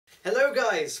Hello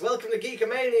guys, welcome to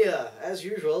GEEKAMANIA. As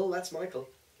usual, that's Michael.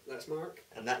 That's Mark.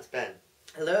 And that's Ben.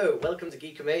 Hello, welcome to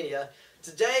GEEKAMANIA.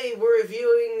 Today we're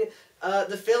reviewing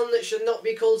the film that should not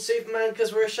be called Superman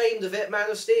because we're ashamed of it, Man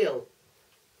of Steel.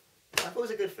 I thought it was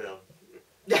a good film.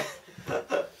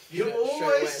 You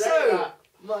always say that.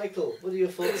 Michael, what are your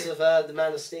thoughts of the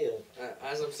Man of Steel?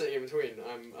 As I'm sitting in between,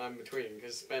 I'm between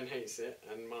because Ben hates it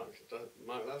and Mark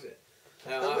loves it.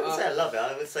 I wouldn't say I love it.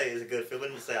 I would say it's a good film. I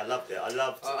wouldn't say I loved it. I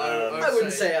loved. I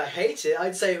wouldn't say I hate it.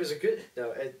 I'd say it was a good.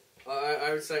 No.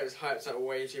 I would say it was hyped up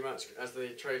way too much as the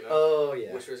trailer. Oh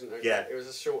yeah. Which wasn't. Okay. Yeah. It was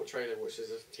a short trailer, which is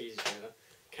a teaser trailer.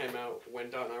 Came out when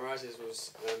Dark Knight Rises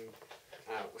was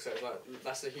out. So it's like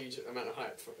that's a huge amount of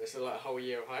hype. It's like a whole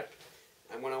year of hype.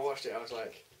 And when I watched it, I was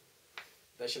like,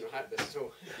 they shouldn't have hyped this at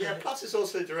all. Yeah. Plus, it's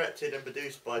also directed and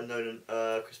produced by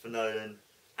Christopher Nolan.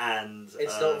 And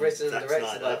it's not written and directed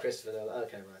Snyder. by Christopher Nolan.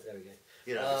 Okay, right, there we go.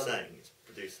 You know what I'm saying? It's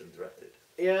produced and directed.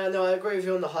 Yeah, no, I agree with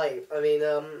you on the hype. I mean,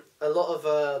 a lot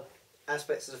of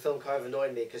aspects of the film kind of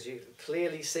annoyed me because you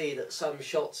clearly see that some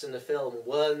shots in the film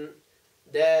weren't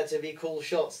there to be cool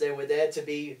shots. They were there to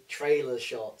be trailer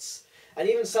shots. And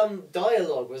even some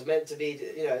dialogue was meant to be,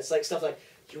 you know, it's like stuff like,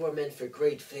 "You are meant for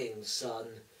great things, son."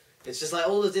 It's just like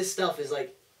all of this stuff is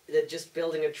like, they're just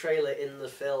building a trailer in the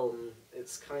film.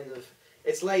 It's kind of...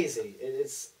 It's lazy.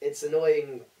 It's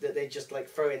annoying that they just like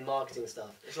throw in marketing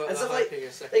stuff. It's like and stuff like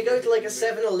they go to like a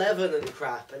 7-Eleven and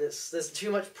crap, and there's too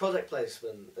much product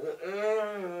placement,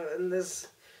 and the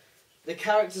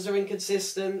characters are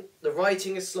inconsistent, the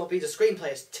writing is sloppy, the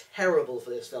screenplay is terrible for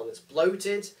this film. It's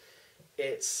bloated,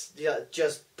 it's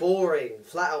just boring,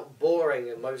 flat out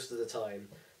boring most of the time.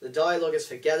 The dialogue is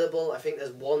forgettable. I think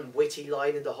there's one witty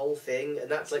line in the whole thing, and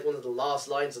that's like one of the last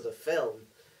lines of the film,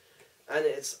 and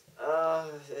it's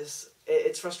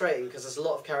frustrating because there's a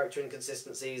lot of character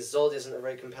inconsistencies. Zod isn't a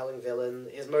very compelling villain.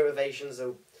 His motivations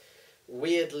are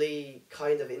weirdly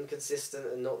kind of inconsistent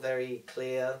and not very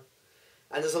clear.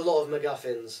 And there's a lot of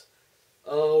MacGuffins.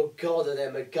 Oh god, are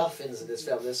there MacGuffins in this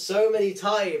film? There's so many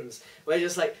times where you're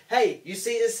just like, hey, you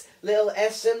see this little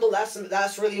S symbol?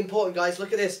 That's really important, guys.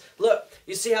 Look at this. Look,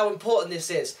 you see how important this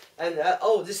is. And,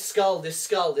 oh, this skull that's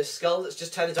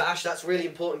just turned into ash. That's really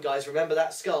important, guys. Remember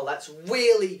that skull. That's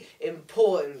really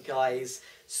important, guys.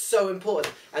 So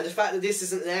important. And the fact that this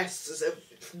isn't an S is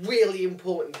really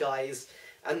important, guys.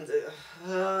 And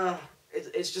it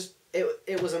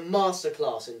was a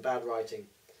masterclass in bad writing.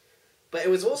 But it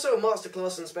was also a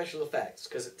masterclass in special effects,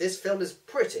 because this film is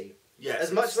pretty. Yes,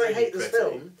 as much as I hate this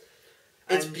film,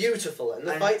 it's beautiful, and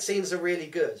the fight scenes are really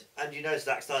good. And you know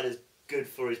Zack Snyder's good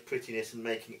for his prettiness and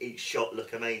making each shot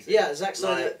look amazing. Yeah, Zack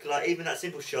Snyder... Like even that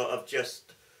simple shot of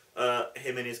just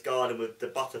him in his garden with the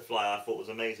butterfly, I thought was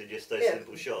amazing, just those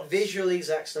simple shots. Visually,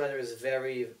 Zack Snyder is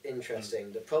very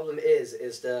interesting. The problem is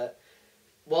that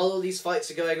while all these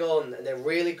fights are going on, and they're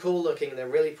really cool looking, and they're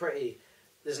really pretty,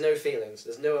 there's no feelings,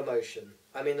 there's no emotion.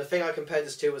 I mean, the thing I compared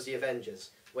this to was the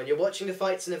Avengers. When you're watching the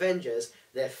fights in Avengers,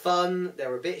 they're fun,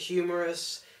 they're a bit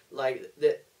humorous, like,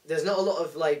 there's not a lot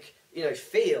of, like, you know,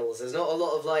 feels. There's not a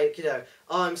lot of, like, you know,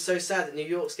 oh, I'm so sad that New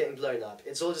York's getting blown up.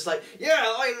 It's all just like, yeah,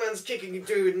 Iron Man's kicking a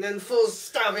dude, and then Thor's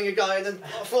stabbing a guy, and then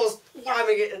Thor's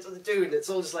whamming it into the dude, and it's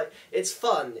all just like, it's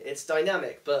fun, it's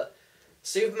dynamic, but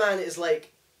Superman is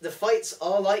like, the fights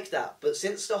are like that, but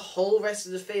since the whole rest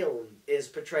of the film is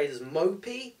portrayed as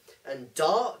mopey and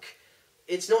dark,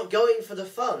 it's not going for the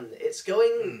fun. It's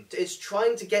it's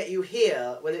trying to get you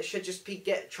here when it should just be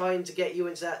trying to get you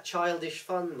into that childish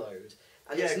fun mode.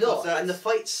 And it's not, and the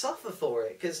fights suffer for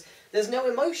it, because there's no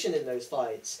emotion in those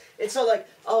fights. It's not like,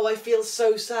 oh, I feel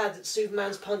so sad that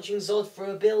Superman's punching Zod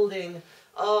through a building.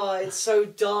 Oh, it's so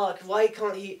dark. Why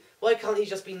can't he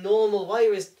just be normal? Why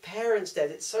are his parents dead?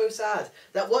 It's so sad.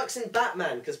 That works in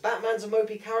Batman, because Batman's a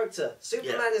mopey character.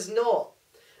 Superman is not.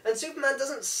 And Superman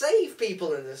doesn't save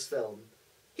people in this film.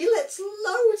 He lets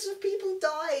loads of people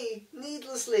die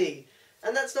needlessly.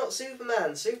 And that's not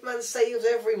Superman. Superman saves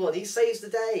everyone. He saves the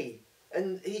day.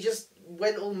 And he just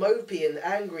went all mopey and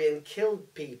angry and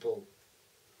killed people.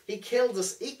 He killed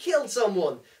us. He killed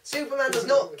someone. Superman does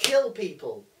not kill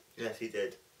people. Yes, he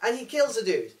did. And he kills a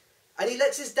dude. And he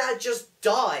lets his dad just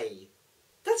die.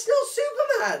 That's not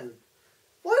Superman.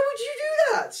 Why would you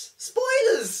do that?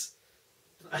 Spoilers!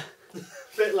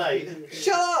 Bit late.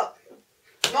 Shut up!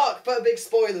 Mark, put a big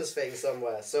spoilers thing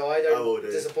somewhere so I don't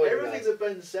disappoint you. Everything that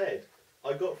Ben said,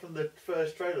 I got from the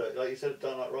first trailer, like you said,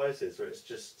 Dark Knight Rises, where it's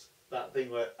just that thing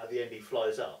where at the end he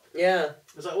flies up. Yeah.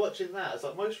 It's like watching that. It's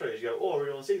like most trailers you go, oh, I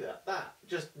really want to see that. That,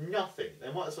 just nothing.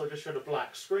 They might as well just show a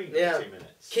black screen in 2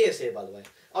 minutes. Kia's here, by the way.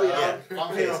 Oh yeah,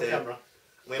 I'm here on camera.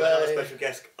 We have another special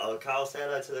guest. Oh, Carl, say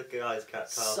hello to the guys,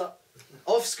 Carl.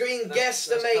 Off-screen That's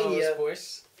guestamania. Carl's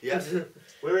voice. Yeah.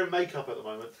 We're in makeup at the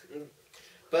moment.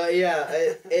 But yeah,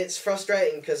 it's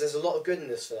frustrating because there's a lot of good in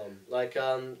this film. Like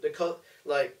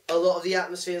like a lot of the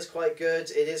atmosphere is quite good.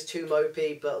 It is too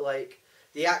mopey, but like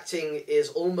the acting is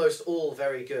almost all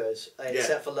very good,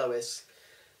 except for Lois.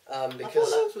 I thought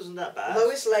Because Lois wasn't that bad.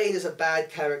 Lois Lane is a bad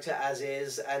character as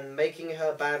is, and making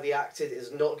her badly acted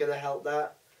is not going to help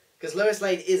that. Because Lois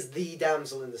Lane is the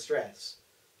damsel in distress.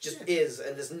 Just is,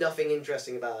 and there's nothing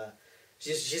interesting about her.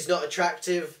 She's not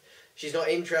attractive. She's not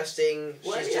interesting.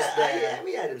 Well, She's just there.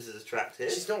 Amy Adams is attractive.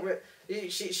 She's not.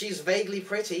 She's vaguely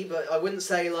pretty, but I wouldn't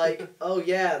say like, oh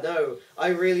yeah, no, I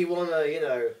really wanna,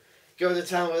 go to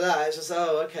town with that. It's just,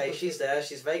 oh okay, she's there.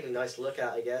 She's vaguely nice to look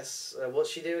at, I guess.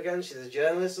 What's she do again? She's a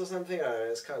journalist or something. I don't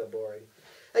know. It's kind of boring.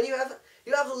 And you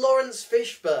have Lawrence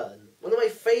Fishburne, one of my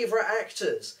favourite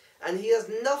actors. And he has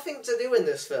nothing to do in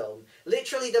this film.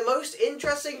 Literally, the most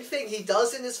interesting thing he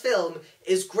does in this film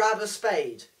is grab a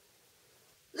spade.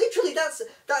 Literally, that's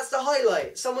the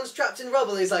highlight. Someone's trapped in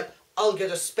rubble and he's like, I'll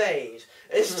get a spade.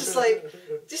 It's just like,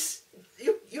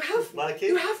 you have Mikey?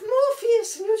 you have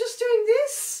Morpheus and you're just doing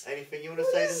this. Anything you want to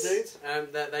say then,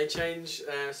 dude? That they change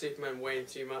Superman way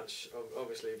too much,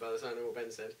 obviously, by the sound of what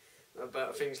Ben said.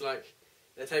 But things like,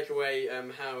 they take away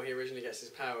how he originally gets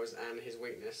his powers and his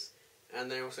weakness. And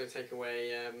they also take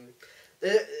away.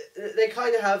 They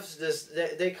kind of have this.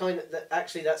 They kind of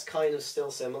actually that's kind of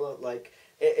still similar. Like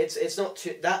it's not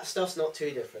too, that stuff's not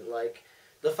too different. Like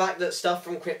the fact that stuff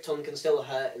from Krypton can still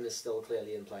hurt him is still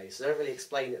clearly in place. They don't really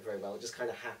explain it very well. It just kind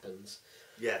of happens.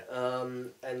 Yeah.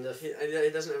 And he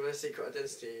doesn't have a secret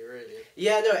identity, really.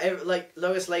 Yeah, no. Like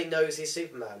Lois Lane knows he's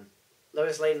Superman.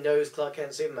 Lois Lane knows Clark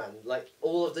Kent's Superman. Like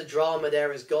all of the drama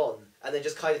there is gone. And they're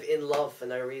just kind of in love for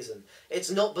no reason.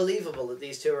 It's not believable that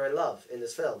these two are in love in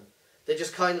this film. They're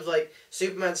just kind of like,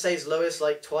 Superman saves Lois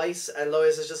like twice, and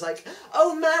Lois is just like,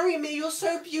 oh, marry me, you're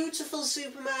so beautiful,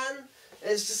 Superman.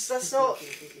 It's just, that's not,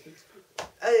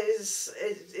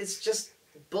 it's just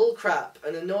bullcrap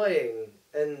and annoying,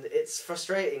 and it's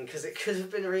frustrating, because it could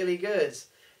have been really good.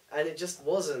 And it just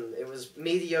wasn't. It was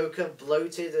mediocre,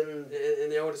 bloated, and... In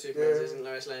the older Supermans, isn't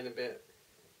Lois Lane a bit...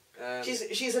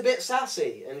 she's a bit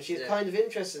sassy, and she's kind of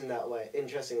interesting in that way.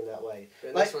 But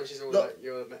in like, this one, she's all like,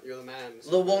 you're the man.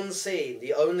 The one scene,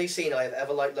 the only scene I have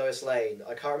ever liked Lois Lane,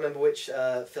 I can't remember which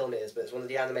film it is, but it's one of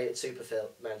the animated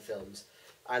Superman films,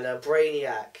 and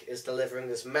Brainiac is delivering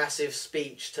this massive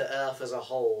speech to Earth as a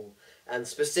whole, and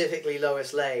specifically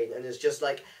Lois Lane, and is just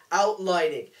like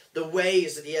outlining the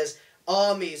ways that he has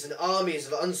armies and armies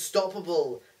of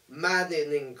unstoppable,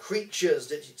 maddening creatures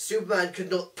that Superman could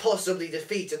not possibly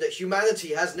defeat, and that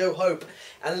humanity has no hope.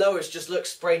 And Lois just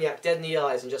looks Brainiac dead in the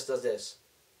eyes and just does this.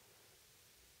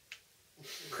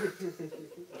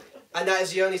 And that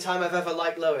is the only time I've ever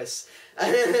liked Lois.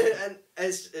 And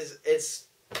it's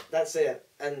that's it.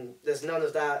 And there's none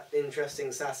of that interesting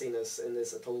sassiness in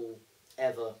this at all,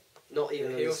 ever. Not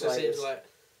even in the also slightest. seems like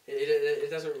it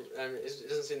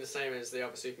doesn't seem the same as the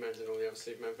other Supermans in all the other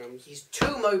Superman films. He's too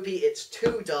mopey, it's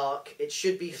too dark, it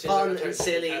should be fun and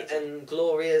silly and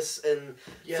glorious and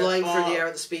flying through the air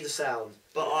at the speed of sound.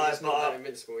 But it's not that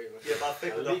invincible either. Yeah, but I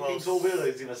think with the leaping tall whole...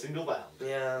 buildings in a single bound.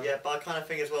 Yeah. Yeah, but I kind of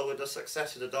think as well with the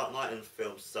success of the Dark Knight and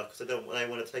films and stuff, because they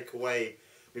want to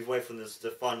move away from the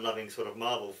fun-loving sort of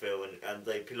Marvel film, and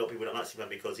a lot of people don't like Superman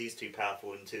because he's too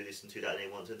powerful and too this and too that, and they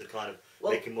want to kind of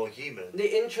make him more human.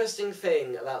 The interesting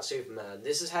thing about Superman,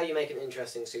 this is how you make an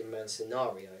interesting Superman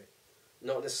scenario.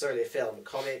 Not necessarily a film, a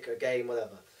comic, a game,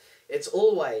 whatever. It's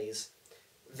always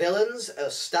villains are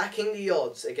stacking the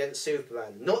odds against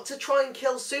Superman. Not to try and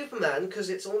kill Superman, because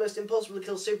it's almost impossible to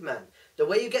kill Superman. The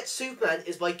way you get Superman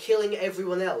is by killing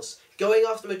everyone else. Going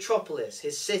after Metropolis,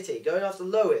 his city. Going after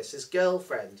Lois, his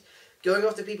girlfriend. Going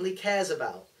after people he cares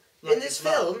about. Like in this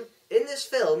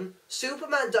film,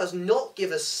 Superman does not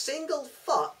give a single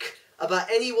fuck about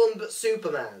anyone but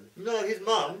Superman. No, his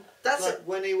mum. That's like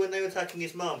when they were attacking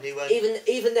his mum, he went.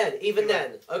 Even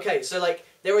then. Okay, so like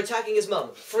they were attacking his mum.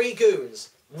 3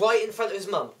 goons right in front of his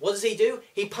mum. What does he do?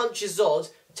 He punches Zod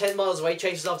 10 miles away,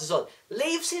 chases after Zod,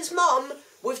 leaves his mum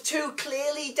with 2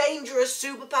 clearly dangerous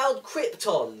superpowered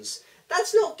Kryptons.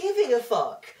 That's not giving a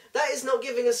fuck. That is not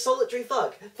giving a solitary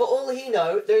fuck. For all he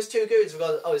know, those 2 goons have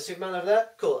gone, oh, is Superman over there?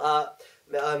 Cool.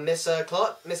 Miss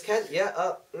Clark, Miss Kent,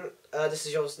 yeah, this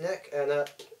is your neck, and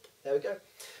there we go.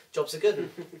 Job's a good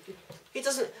one. He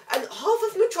doesn't, and half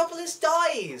of Metropolis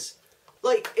dies.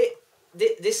 Like,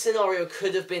 this scenario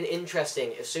could have been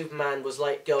interesting if Superman was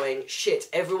like going, shit,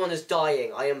 everyone is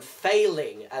dying, I am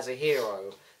failing as a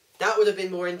hero. That would have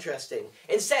been more interesting.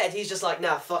 Instead, he's just like,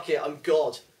 nah, fuck it, I'm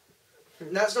God.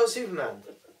 And that's not Superman.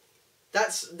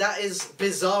 that is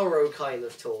bizarro kind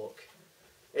of talk.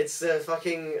 It's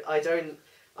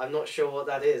I'm not sure what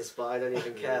that is, but I don't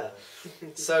even care.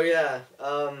 So yeah,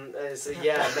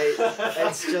 mate,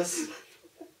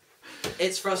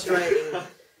 it's frustrating,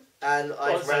 and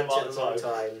I've ranted a long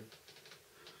time.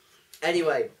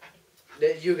 Anyway,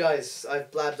 you guys,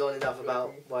 I've blabbed on enough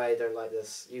about why I don't like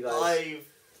this. You guys,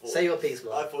 say your piece,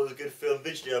 Mark. I thought it was a good film.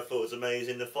 Visually, I thought it was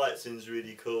amazing. The fight scene's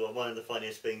really cool. And one of the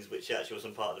funniest things, which actually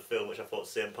wasn't part of the film, which I thought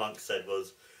CM Punk said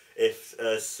was, if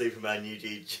Superman knew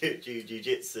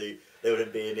Jiu-Jitsu, there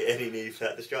wouldn't be any need for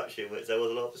that destruction, which there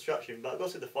was a lot of destruction. But I've got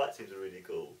to say the fight scenes are really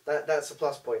cool. That's a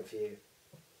plus point for you.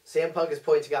 CM Punk is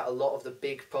pointing out a lot of the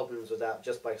big problems with that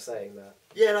just by saying that.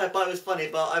 Yeah, no, but it was funny.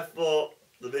 But I thought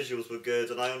the visuals were good,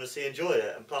 and I honestly enjoyed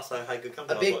it. And plus, I had good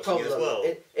company. A big problem as well.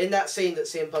 in that scene that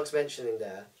CM Punk's mentioning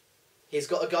there, he's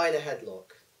got a guy in a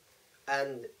headlock,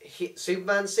 and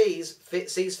Superman sees fit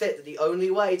that the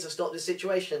only way to stop this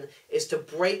situation is to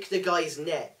break the guy's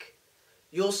neck.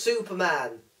 You're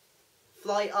Superman.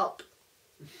 Fly up,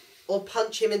 or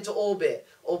punch him into orbit,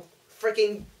 or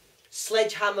freaking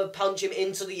sledgehammer punch him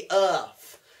into the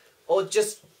earth, or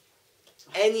just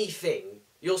anything.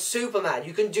 You're Superman.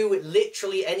 You can do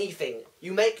literally anything.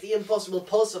 You make the impossible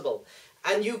possible,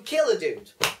 and you kill a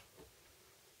dude.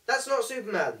 That's not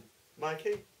Superman.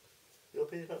 Mikey, your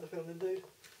opinion about the film, then, dude?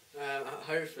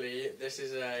 Hopefully, this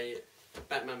is a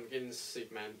Batman Begins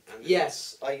Superman. And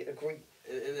Yes, I agree.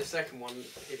 In the second one,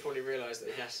 he probably realised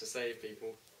that he has to save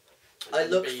people. I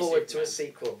look forward to a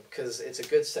sequel because it's a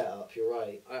good setup. You're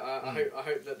right. I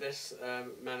hope that this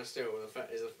Man of Steel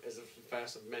is the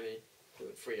first of many,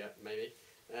 3 maybe.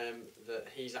 That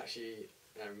he's actually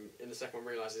in the second one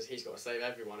realises he's got to save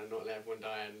everyone and not let everyone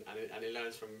die, and he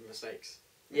learns from mistakes.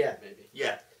 Yeah. Maybe.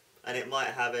 Yeah. And it might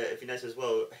have, if you notice as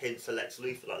well, hints for Lex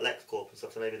Luthor, like LexCorp and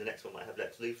stuff, so maybe the next one might have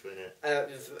Lex Luthor in it.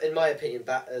 In my opinion,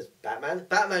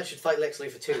 Batman should fight Lex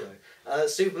Luthor too, though.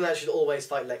 Superman should always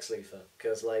fight Lex Luthor,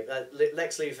 because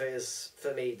Lex Luthor is,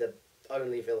 for me, the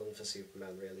only villain for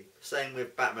Superman, really. Same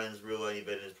with Batman's real only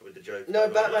villain is probably the Joker. No,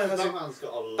 Batman has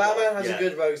a a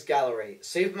good rogues gallery.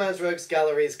 Superman's rogues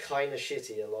gallery is kind of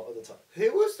shitty a lot of the time.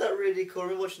 Who was that really cool? I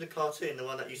remember watching the cartoon, the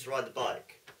one that used to ride the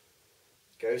bike.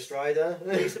 Ghost Rider.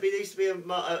 There used to be his villain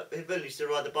used to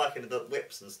ride the bike and the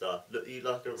whips and stuff. Look, you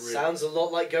like a really... Sounds a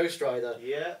lot like Ghost Rider.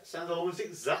 Yeah, sounds almost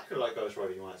exactly like Ghost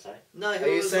Rider, you might say. No,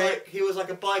 he was like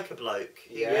a biker bloke.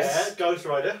 Yes. Yeah, Ghost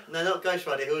Rider. No, not Ghost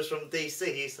Rider. He was from DC.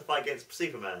 He used to fight against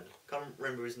Superman. Can't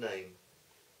remember his name.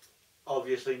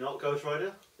 Obviously not Ghost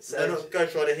Rider. No, not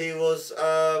Ghost Rider. He was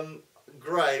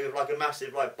grey with like a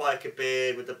massive biker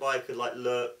beard with the biker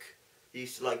look. He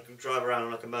used to drive around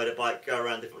on a motorbike, go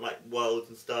around different worlds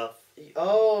and stuff.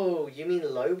 Oh, you mean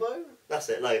Lobo? That's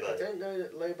it, Lobo. I don't know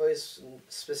that Lobo is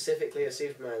specifically a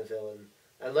Superman villain.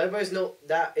 And Lobo's not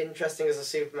that interesting as a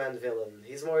Superman villain.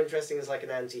 He's more interesting as an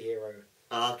anti-hero.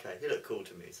 Ah, okay. He looked cool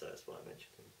to me, so that's why I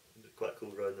mentioned him. He looked quite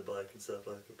cool riding the bike and stuff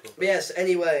like a proper... Yes,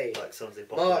 anyway.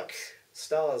 Mark,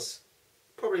 stars.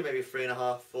 Probably maybe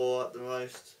 3.5, 4 at the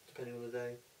most, depending on the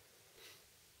day.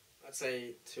 I'd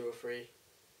say 2 or 3.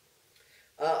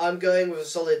 I'm going with a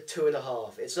solid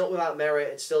 2.5. It's not without merit,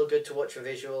 it's still good to watch for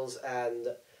visuals, and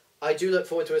I do look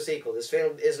forward to a sequel. This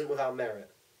film isn't without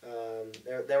merit.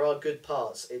 There are good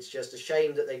parts. It's just a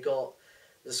shame that they got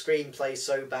the screenplay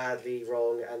so badly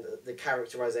wrong, and the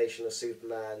characterization of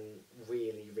Superman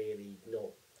really, really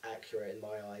not accurate in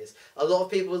my eyes. A lot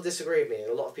of people disagree with me, and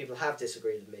a lot of people have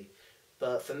disagreed with me,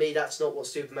 but for me that's not what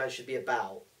Superman should be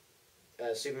about.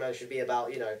 Superman should be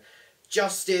about,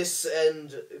 justice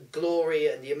and glory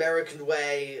and the American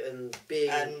way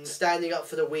and standing up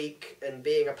for the weak and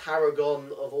being a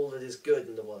paragon of all that is good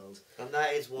in the world. And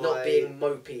that is why... Not being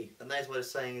mopey. And that is why the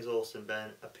saying is awesome,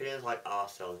 Ben. Opinions like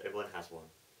ourselves, everyone has one.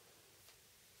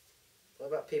 What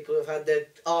about people who have had their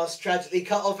arse tragically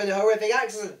cut off in a horrific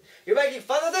accident? You're making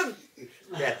fun of them?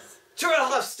 Yes.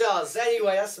 2.5 stars.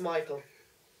 Anyway, that's Michael.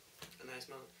 A nice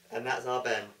man. And that's our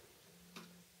Ben.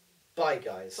 Bye,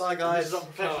 guys. Bye, guys. This is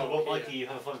unprofessional. Oh, What, yeah. Mikey, you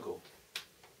have a phone call?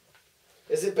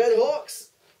 Is it Ben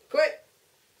Hawks? Quick!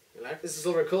 Hello? This is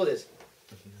all recorded.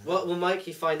 What will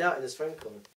Mikey find out in his phone call?